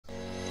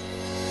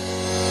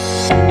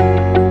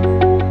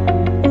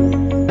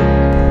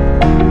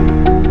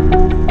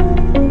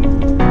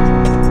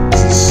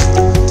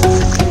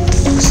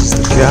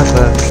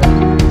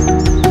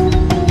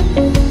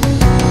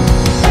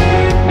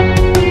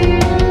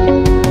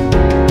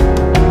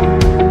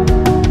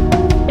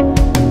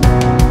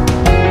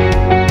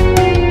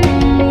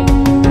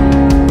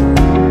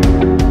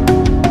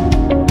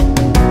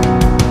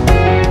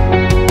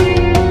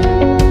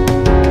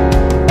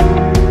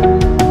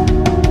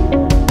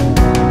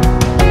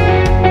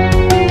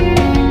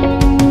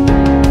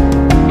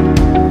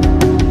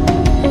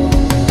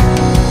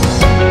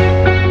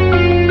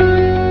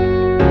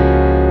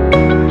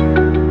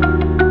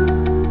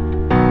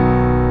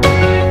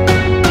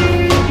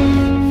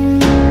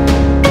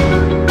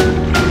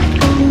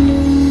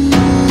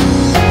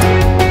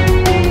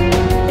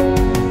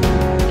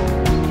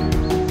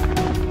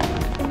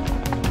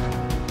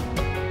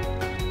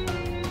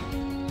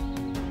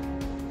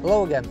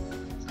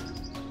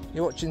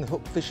watching the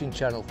Hook Fishing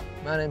channel.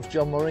 My name's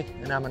John Murray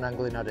and I'm an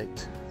angling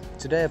addict.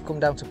 Today I've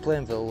come down to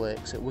Plainville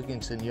Lakes at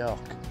Wigginton York.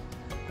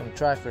 I'm going to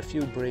try for a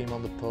few bream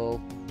on the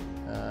pole,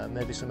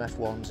 maybe some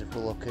F1s if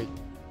we're lucky,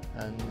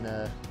 and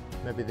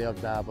maybe the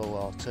odd barbel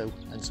or two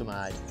and some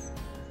hide.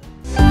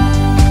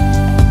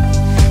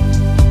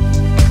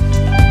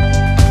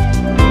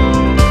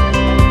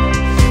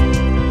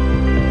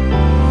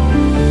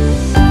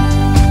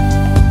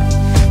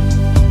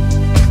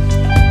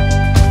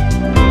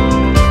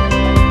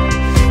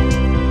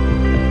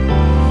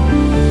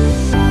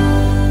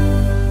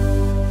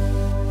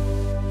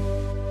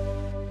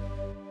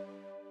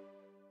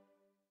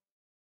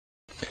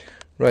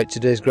 Right,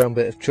 today's ground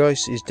bait of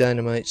choice is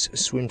Dynamite's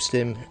Swim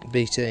Stim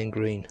Beta in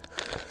green.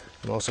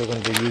 I'm also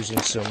going to be using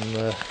some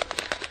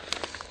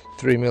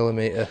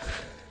 3mm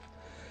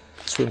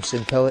Swim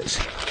Stim pellets,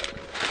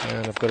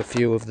 and I've got a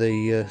few of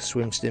the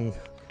Swim Stim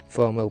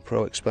 4mm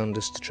Pro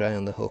expanders to try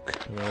on the hook,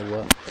 and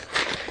I'll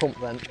pump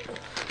them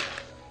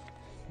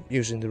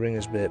using the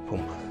Ringer's bait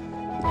pump.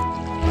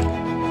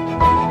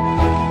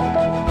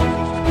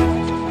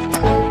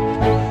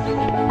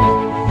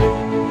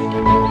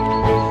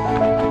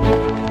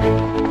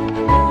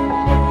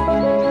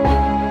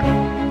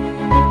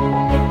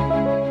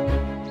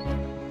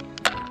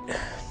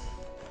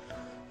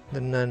 The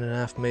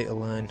 9.5 metre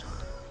line.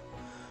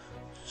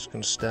 Just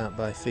going to start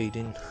by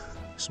feeding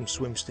some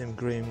Swim Stim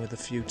green with a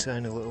few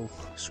tiny little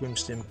Swim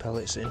Stim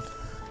pellets in.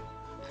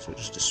 So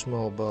just a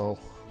small ball.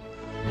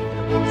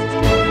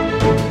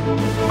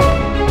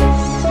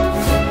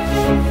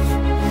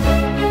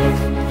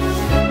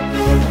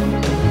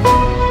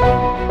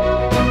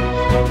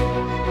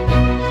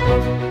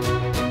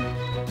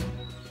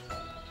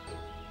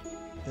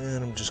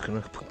 And I'm just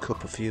going to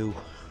cup a few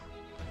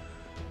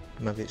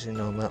maggots in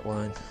on that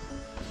line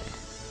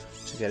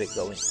to get it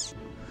going.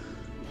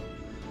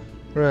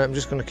 Right, I'm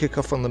just going to kick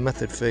off on the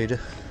method feeder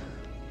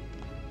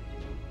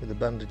with a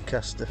banded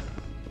caster.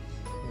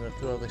 I'm going to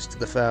throw this to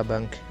the far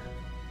bank.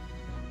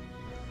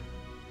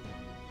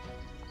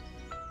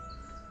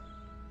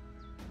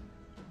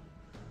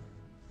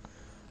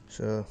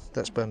 So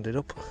that's banded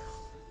up.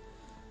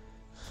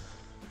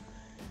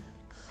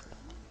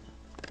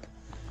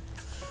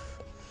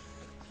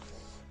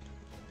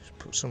 Just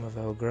put some of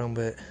our ground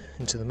bait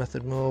into the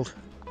method mould.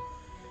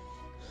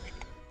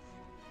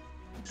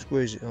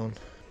 Squeeze it on,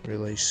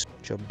 release,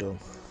 job done.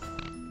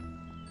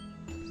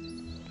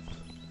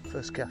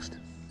 First cast.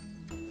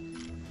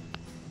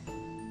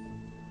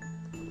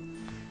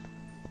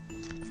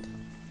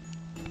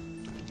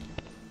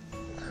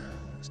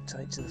 That's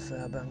tight to the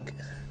far bank.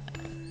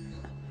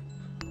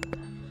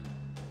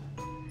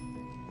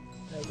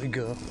 There we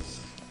go.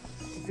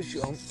 Fish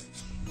on.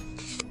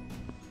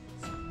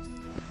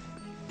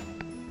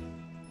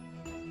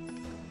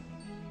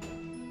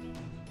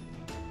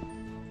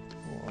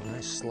 Oh,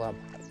 nice slab.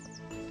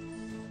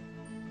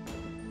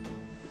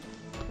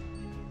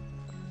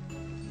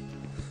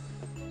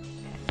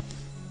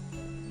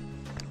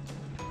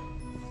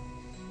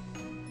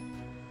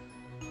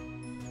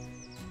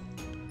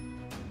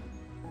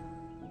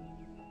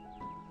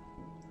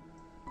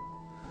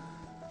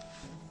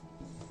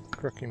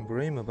 Cracking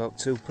bream, about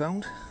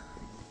 £2.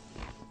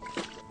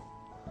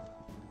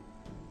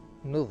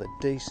 Another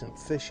decent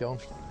fish on.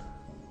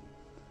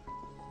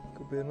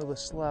 Could be another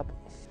slab.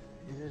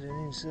 He's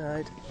heading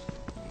inside.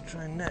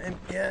 Try and net him.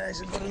 Yeah,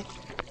 it's a good one.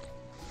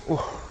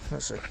 Oh,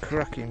 that's a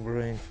cracking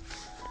bream.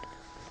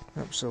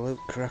 Absolute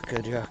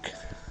cracker jack.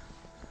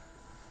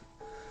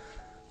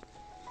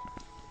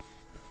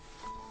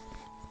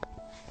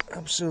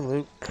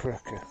 Absolute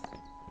cracker.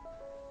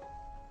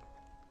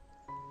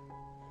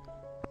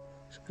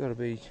 Got to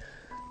be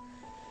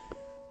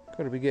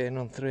getting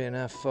on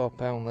 3.5, 4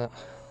 pound. That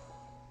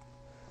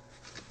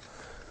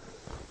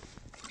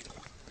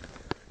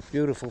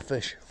beautiful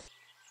fish.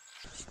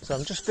 So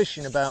I'm just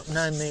fishing about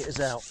 9 metres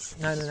out,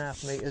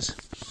 9.5 metres.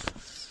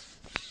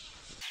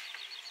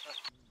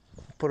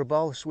 Put a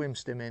ball of Swim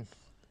Stim in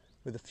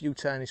with a few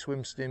tiny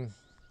Swim Stim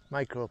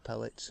micro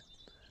pellets,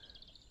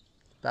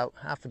 about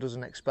half a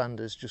dozen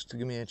expanders just to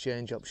give me a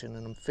change option,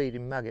 and I'm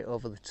feeding maggot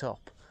over the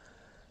top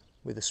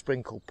with a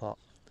sprinkle pot.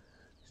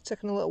 It's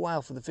taken a little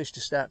while for the fish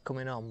to start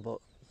coming on, but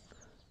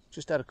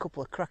just had a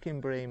couple of cracking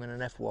bream and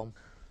an F1.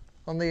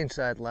 On the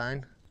inside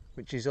line,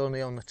 which is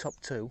only on the top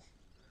two,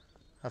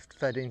 I've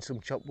fed in some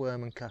chopped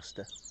worm and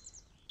castor.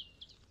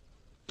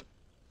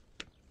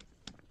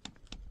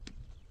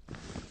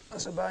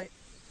 That's a bite.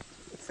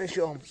 Fish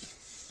on.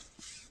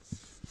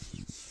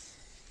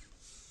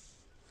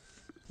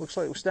 Looks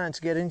like we're starting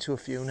to get into a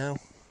few now.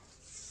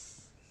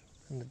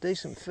 And a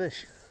decent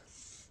fish.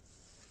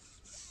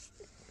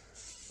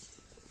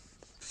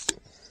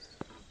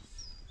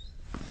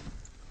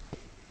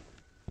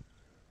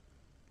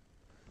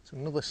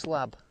 Another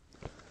slab.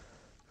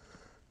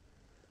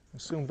 I'll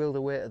soon build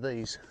a weight of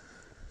these.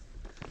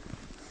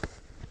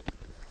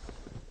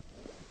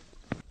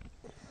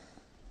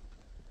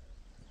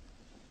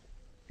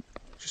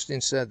 Just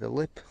inside the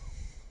lip.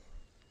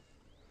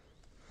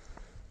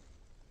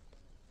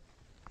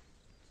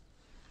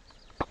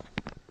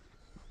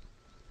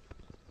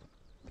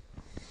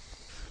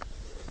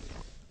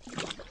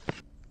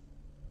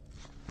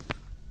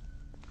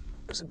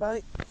 That's a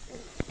bite.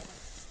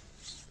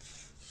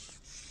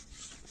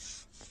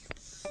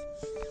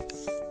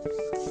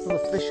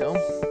 Another fish on.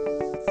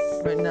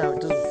 Right now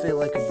it doesn't feel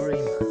like a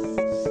bream.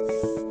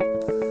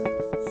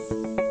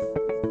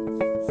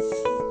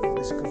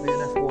 This could be an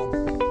F1.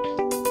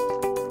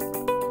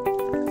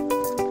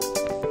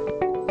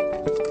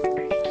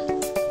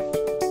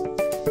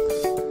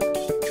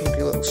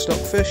 Chunky little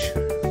stockfish.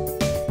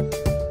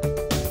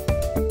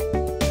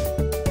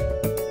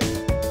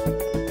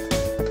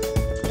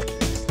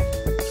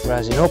 It's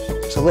rising up.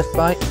 It's a lift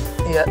bite.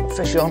 Yeah,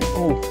 fish on.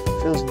 Oh,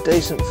 feels a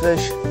decent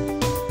fish.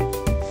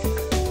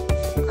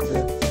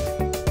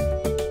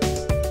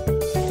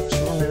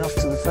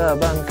 Far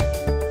bank. I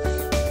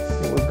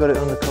think we've got it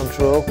under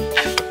control.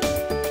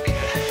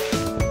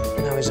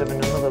 Now he's having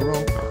another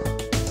run.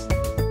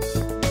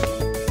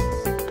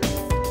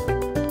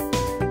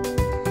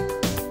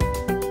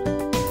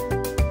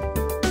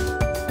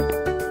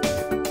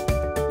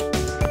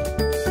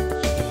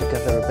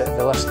 Gather a bit of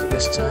elastic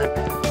this time.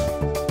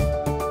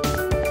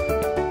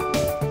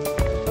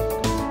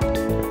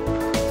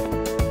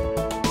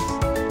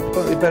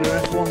 Probably better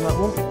F1 that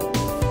one.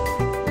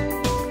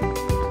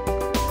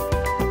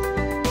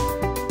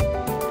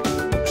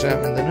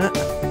 Out in the net.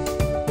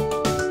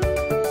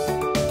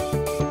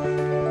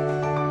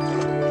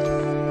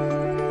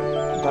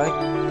 Bite,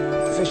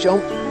 fish on.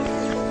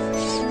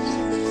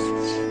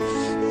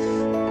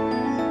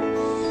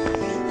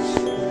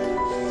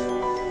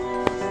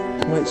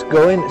 Where it's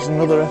going, it's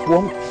another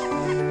F1.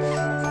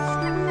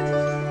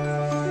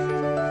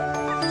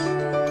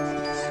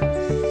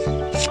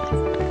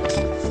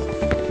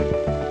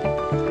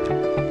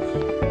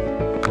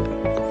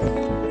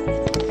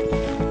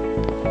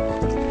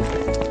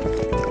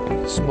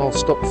 Small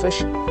stockfish.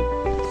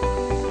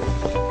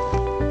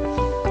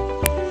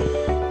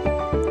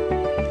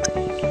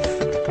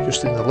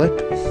 Just in the lip.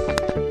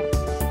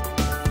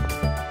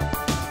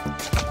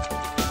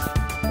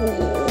 Oh,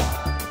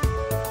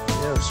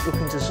 yeah, I've struck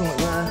into something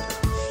there.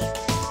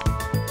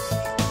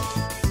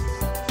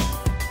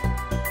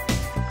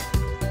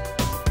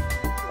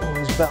 Oh,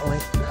 he's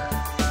battling.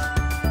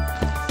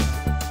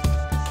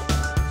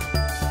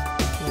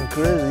 Going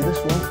crazy, this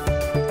one.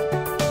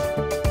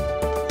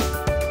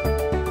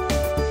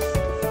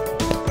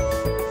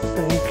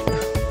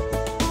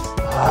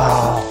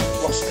 Oh,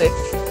 lost it.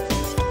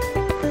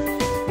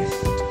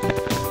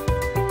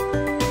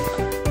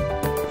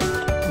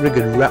 Rig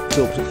had wrapped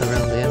up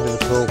around the end of the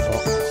pole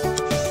pot.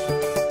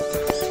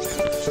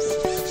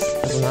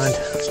 Never mind,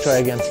 let's try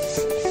again.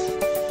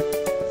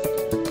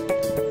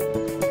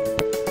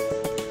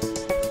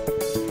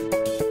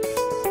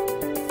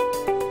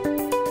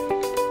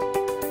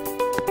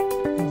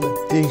 Another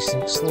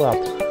decent slab.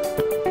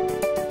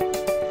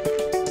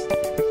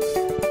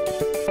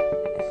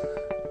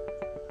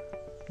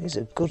 He's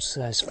a good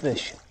sized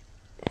fish.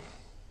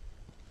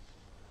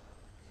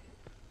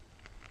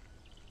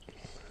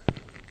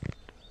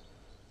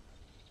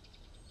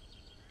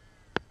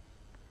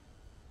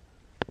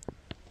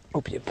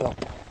 Up you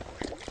pop.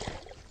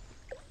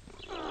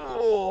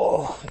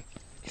 Oh,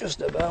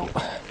 just about.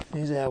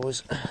 These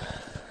hours.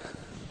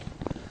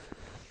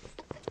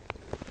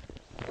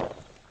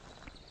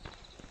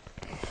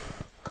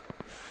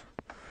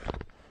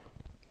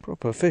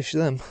 Proper fish,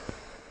 them.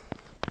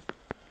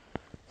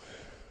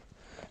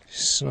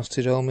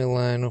 Snotted all my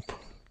line up.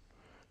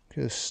 Look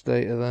at the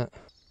state of that.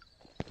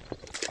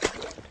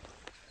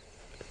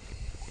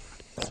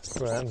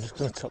 Right, I'm just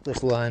going to top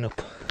this line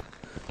up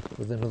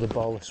with another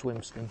ball of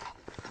swim stim.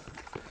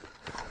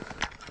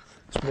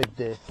 It's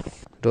midday.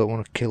 Don't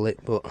want to kill it,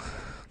 but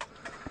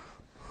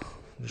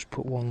just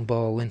put one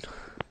ball in.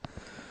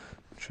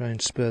 Try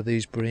and spur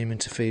these bream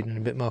into feeding a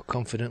bit more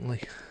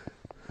confidently.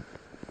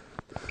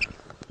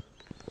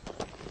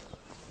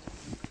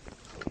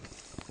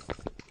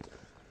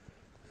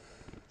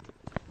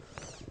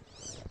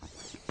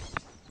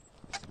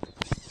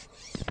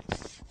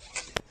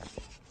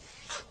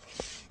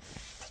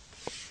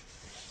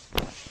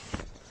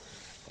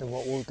 And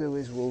what we'll do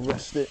is we'll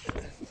rest it,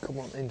 come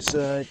on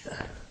inside,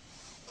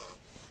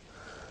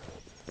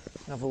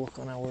 have a look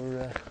on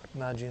our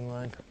margin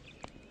line.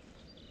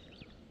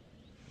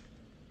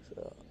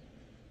 So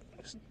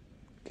just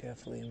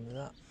carefully in with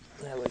that.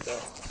 There we go.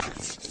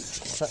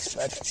 That's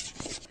fed.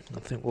 I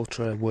think we'll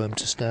try a worm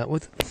to start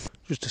with.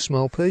 Just a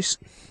small piece.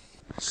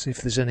 See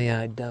if there's any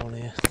hide down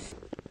here.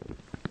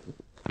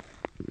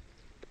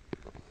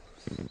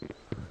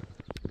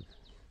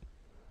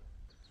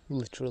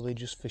 Literally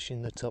just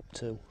fishing the top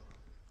two.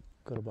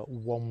 Got about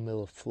 1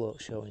 mil of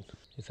float showing.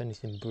 If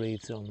anything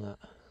breathes on that,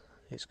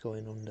 it's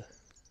going under.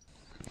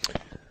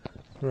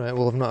 Right,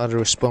 well I've not had a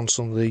response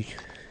on the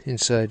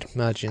inside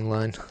margin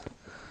line.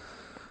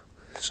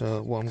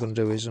 So what I'm going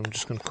to do is I'm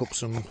just going to cup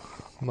some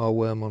more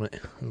worm on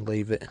it and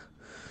leave it.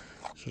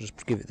 So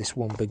just give it this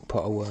one big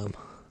pot of worm.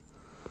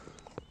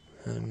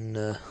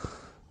 And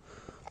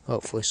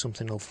hopefully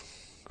something will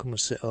come and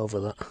sit over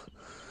that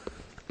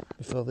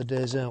before the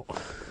day's out.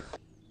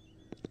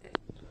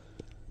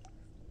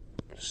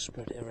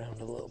 Spread it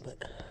around a little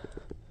bit.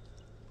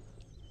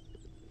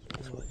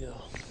 There we go.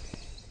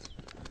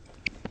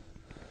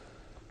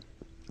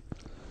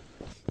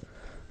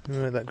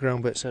 Right, that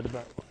ground bait's had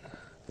about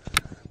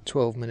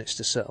 12 minutes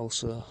to settle,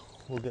 so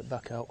we'll get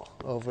back out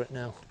over it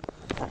now.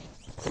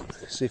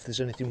 See if there's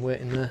anything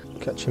waiting there.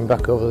 Catching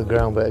back over the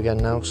ground bait again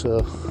now,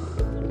 so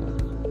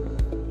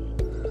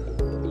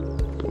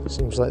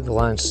seems like the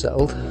line's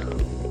settled.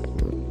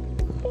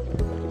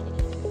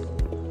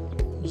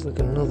 Looks like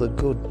another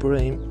good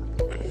bream.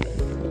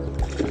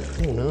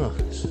 Oh no,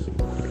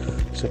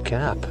 it's a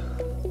carp.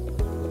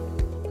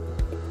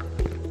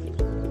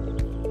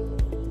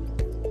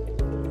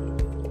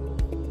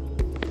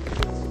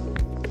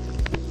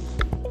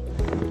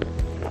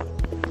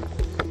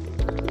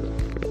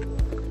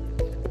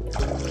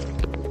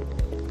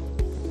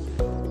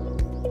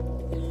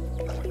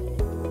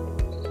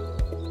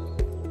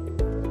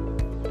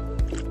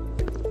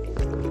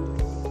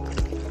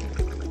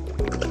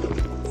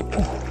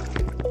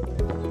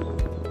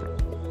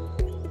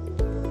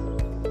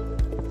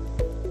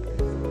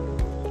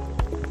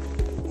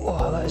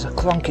 Oh, that is a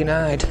clonking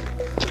hide.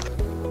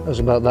 That was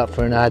about that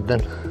for an hide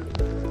then.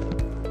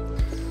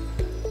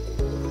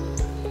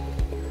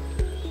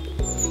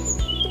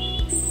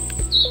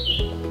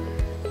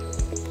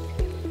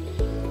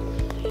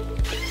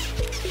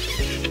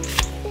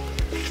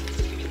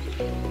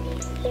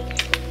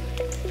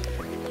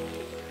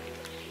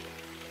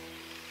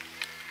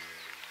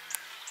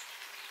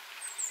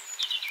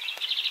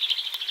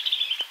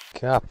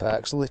 Car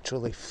park's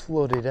literally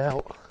flooded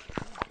out.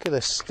 Look at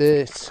the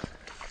state.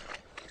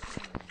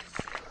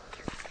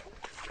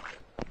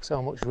 That's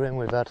how much rain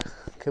we've had.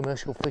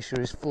 Commercial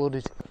fisheries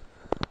flooded.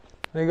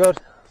 Any good?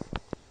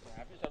 Yeah,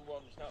 I've just had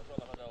one snap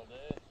one I've had all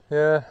day.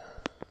 Yeah.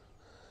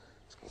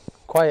 It's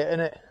quiet, isn't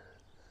it?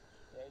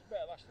 Yeah, it was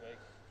better last week.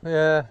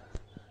 Yeah.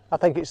 I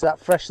think it's that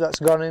fresh that's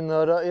gone in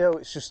though, don't you?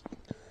 It's just,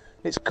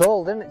 it's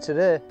cold, isn't it,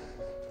 today?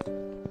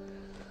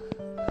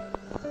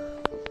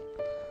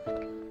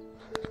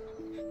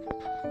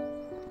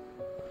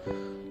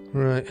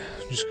 Right,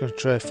 I'm just going to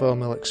try a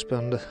 4mm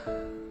expander.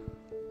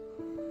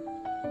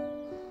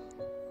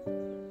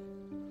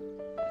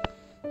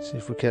 See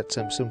if we can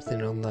attempt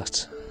something on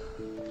that.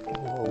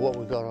 Oh, what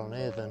we got on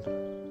here then?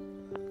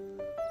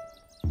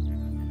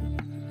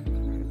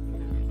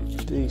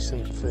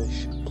 Decent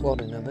fish,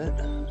 plodding a bit.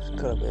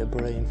 It's got to be a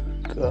bream.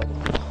 Got.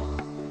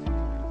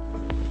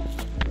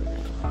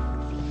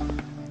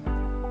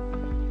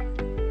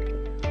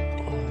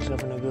 Oh, he's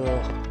having a go.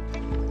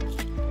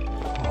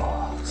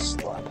 Oh,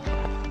 slab.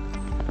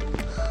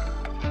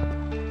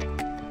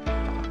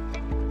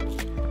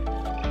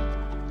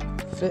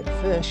 Fit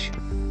fish.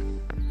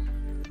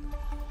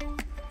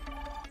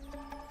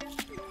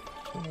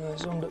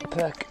 There's under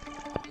peck.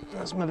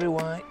 That's maybe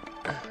white.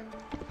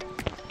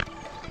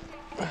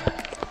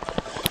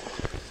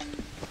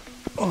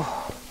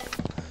 Oh.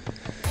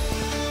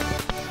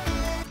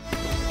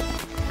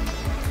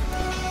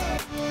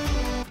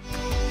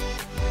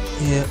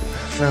 Yeah,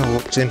 found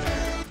hooked him.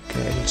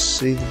 Okay, I can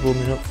see the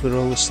bumming up for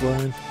all the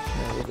slime.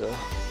 There we go.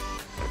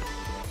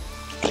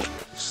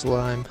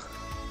 Slime.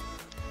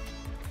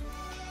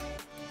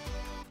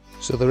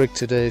 So the rig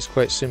today is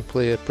quite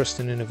simply a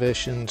Preston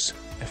Innovations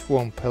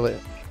F1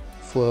 pellet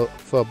float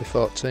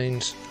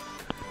 4x14s.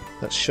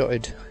 That's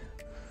shotted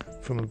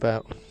from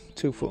about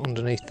 2 foot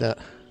underneath that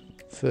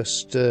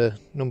first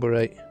number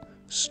 8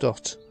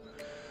 stot,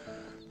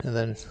 and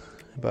then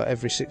about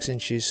every 6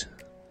 inches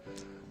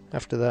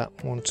after that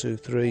 1, 2,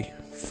 3,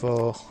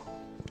 4,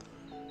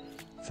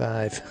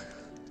 5,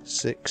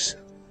 6,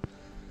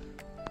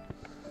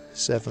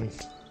 7,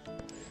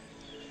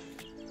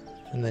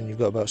 and then you've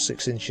got about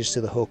 6 inches to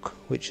the hook,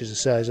 which is a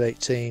size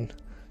 18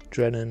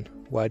 Drennan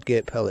wide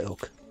gate pellet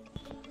hook.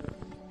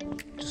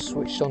 Just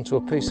switched onto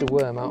a piece of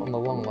worm out on the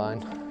long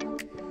line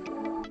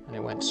and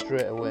it went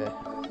straight away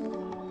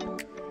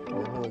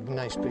with another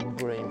nice big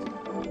bream.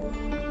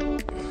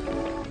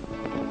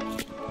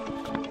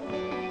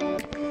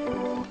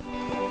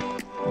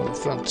 What a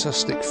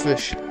fantastic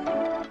fish.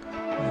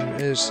 There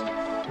it is,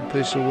 a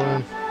piece of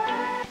worm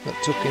that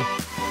took him.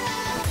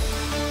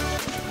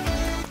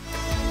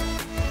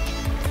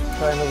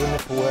 Try another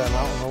nipple worm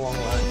out on the long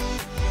line.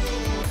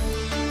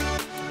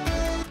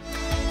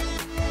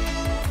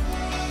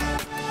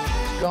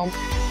 It's gone.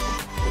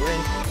 We're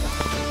in.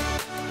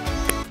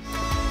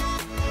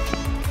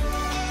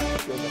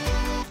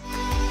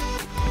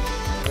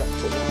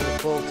 Wrapped it around the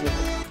pole tip.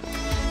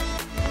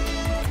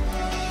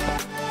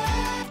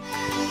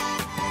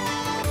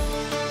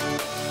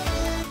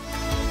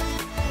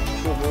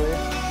 Trouble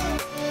here.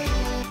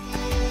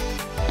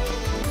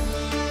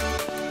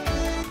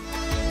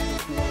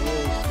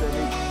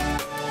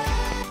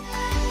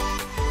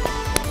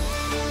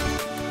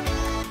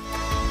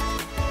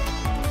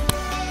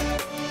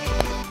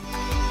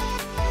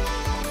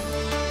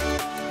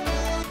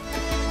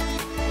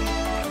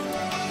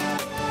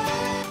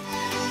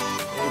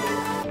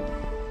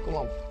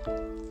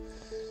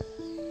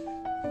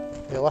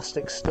 The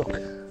elastic stuck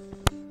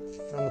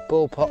on the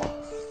pole pot.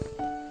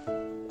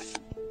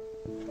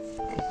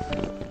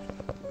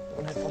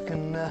 And if I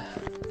can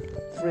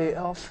free it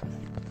off,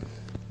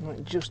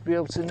 Might just be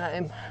able to net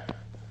him.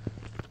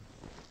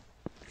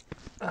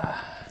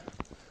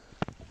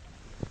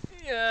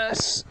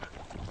 Yes!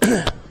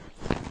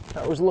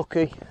 That was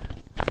lucky.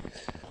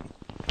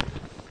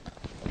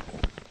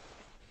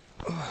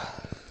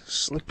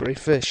 Slippery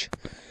fish.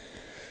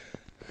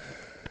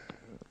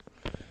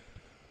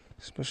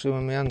 Especially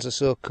when my hands are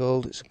so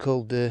cold, it's a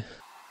cold day.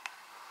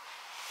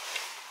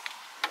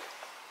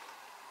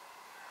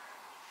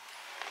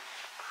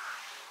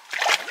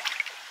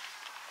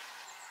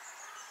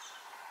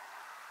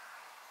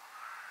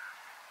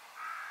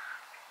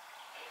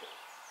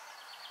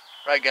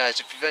 Right guys,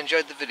 if you've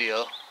enjoyed the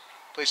video,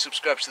 please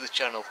subscribe to the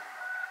channel.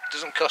 It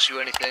doesn't cost you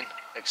anything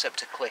except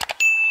to click.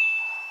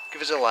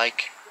 Give us a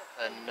like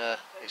and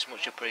it's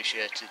much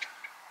appreciated.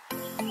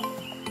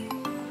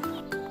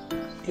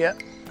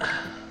 Yep.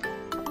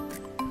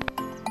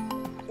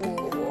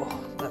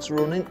 Oh, that's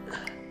running.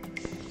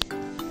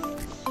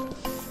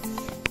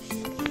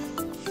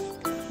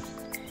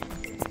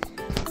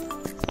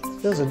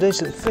 There's a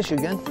decent fish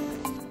again.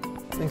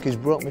 I think he's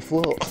brought me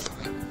float.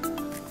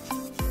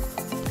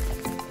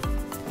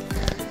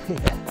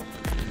 Yeah.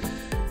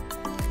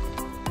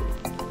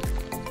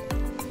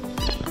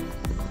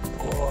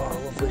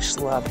 Oh, lovely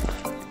slab.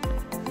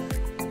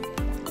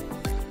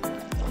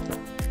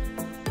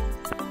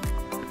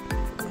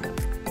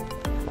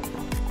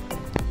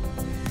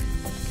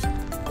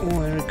 Oh,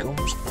 here he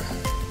comes.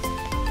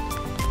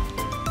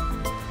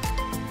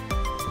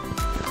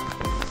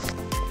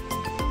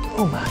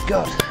 Oh my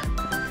god,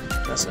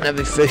 that's an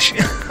heavy fish.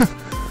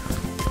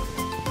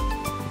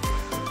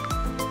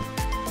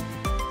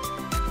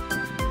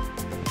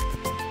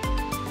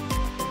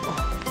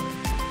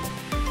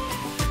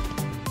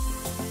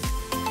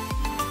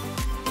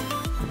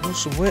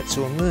 There's some weight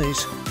to on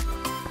these.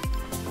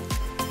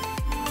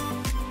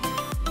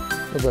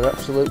 Oh, they're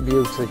absolute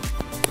beauty.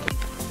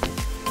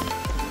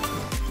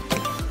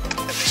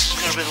 This is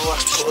going to be the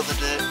last put of the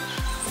day.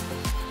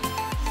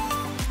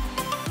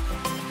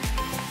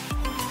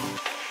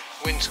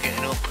 Wind's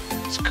getting up,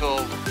 it's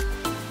cold,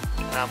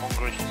 and I'm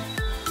hungry.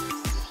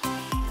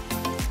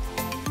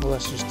 Well,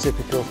 that's just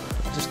typical.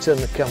 Just turn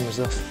the cameras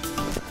off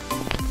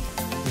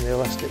and the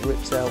elastic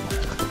rips out.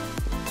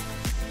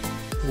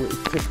 Waited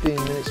 15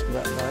 minutes for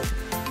that bite.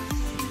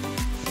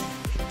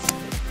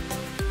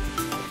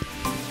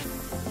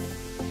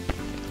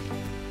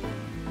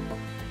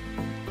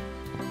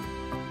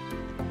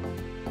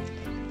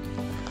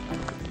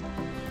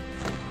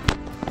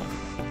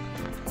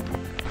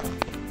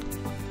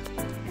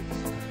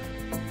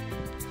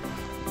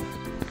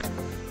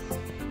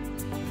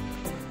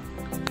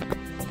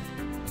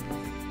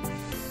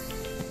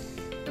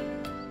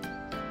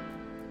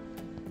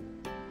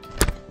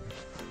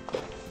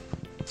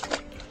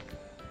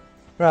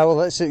 Right, well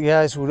that's it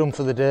guys, we're done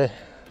for the day.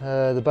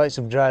 The bites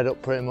have dried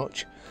up pretty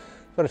much.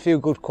 Got a few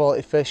good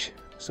quality fish,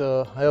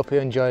 so I hope you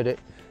enjoyed it.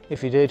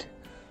 If you did,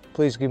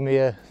 please give me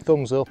a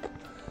thumbs up,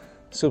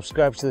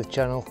 subscribe to the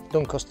channel,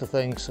 don't cost a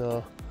thing,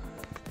 so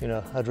you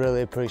know, I'd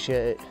really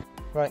appreciate it.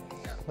 Right,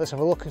 let's have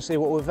a look and see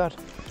what we've had.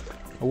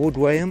 I would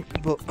weigh them,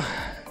 but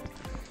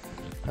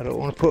I don't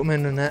want to put them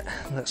in the net,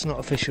 that's not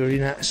a fishery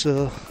net,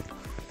 so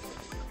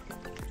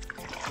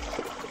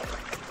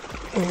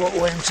we won't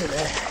weigh them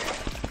today.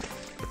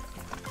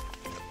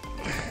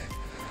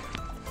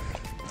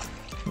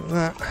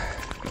 That.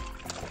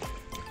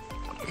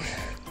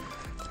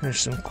 There's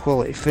some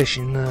quality fish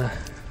in there.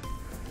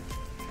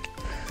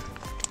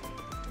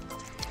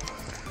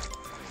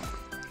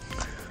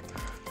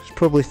 It's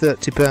probably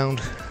 £30.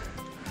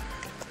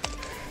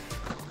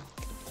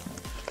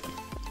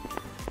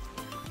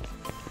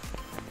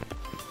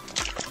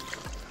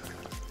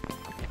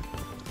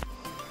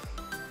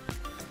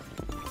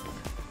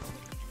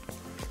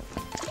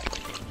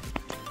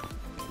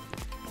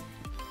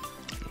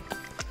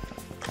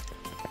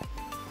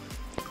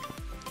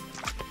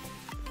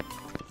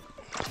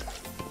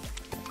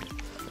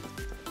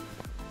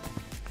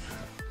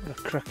 A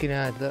cracking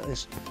hide that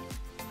is.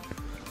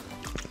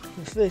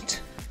 The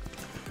fit.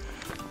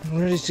 I'm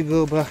ready to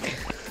go back.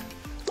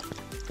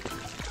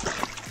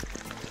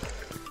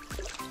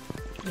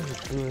 Oh,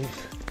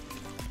 grief.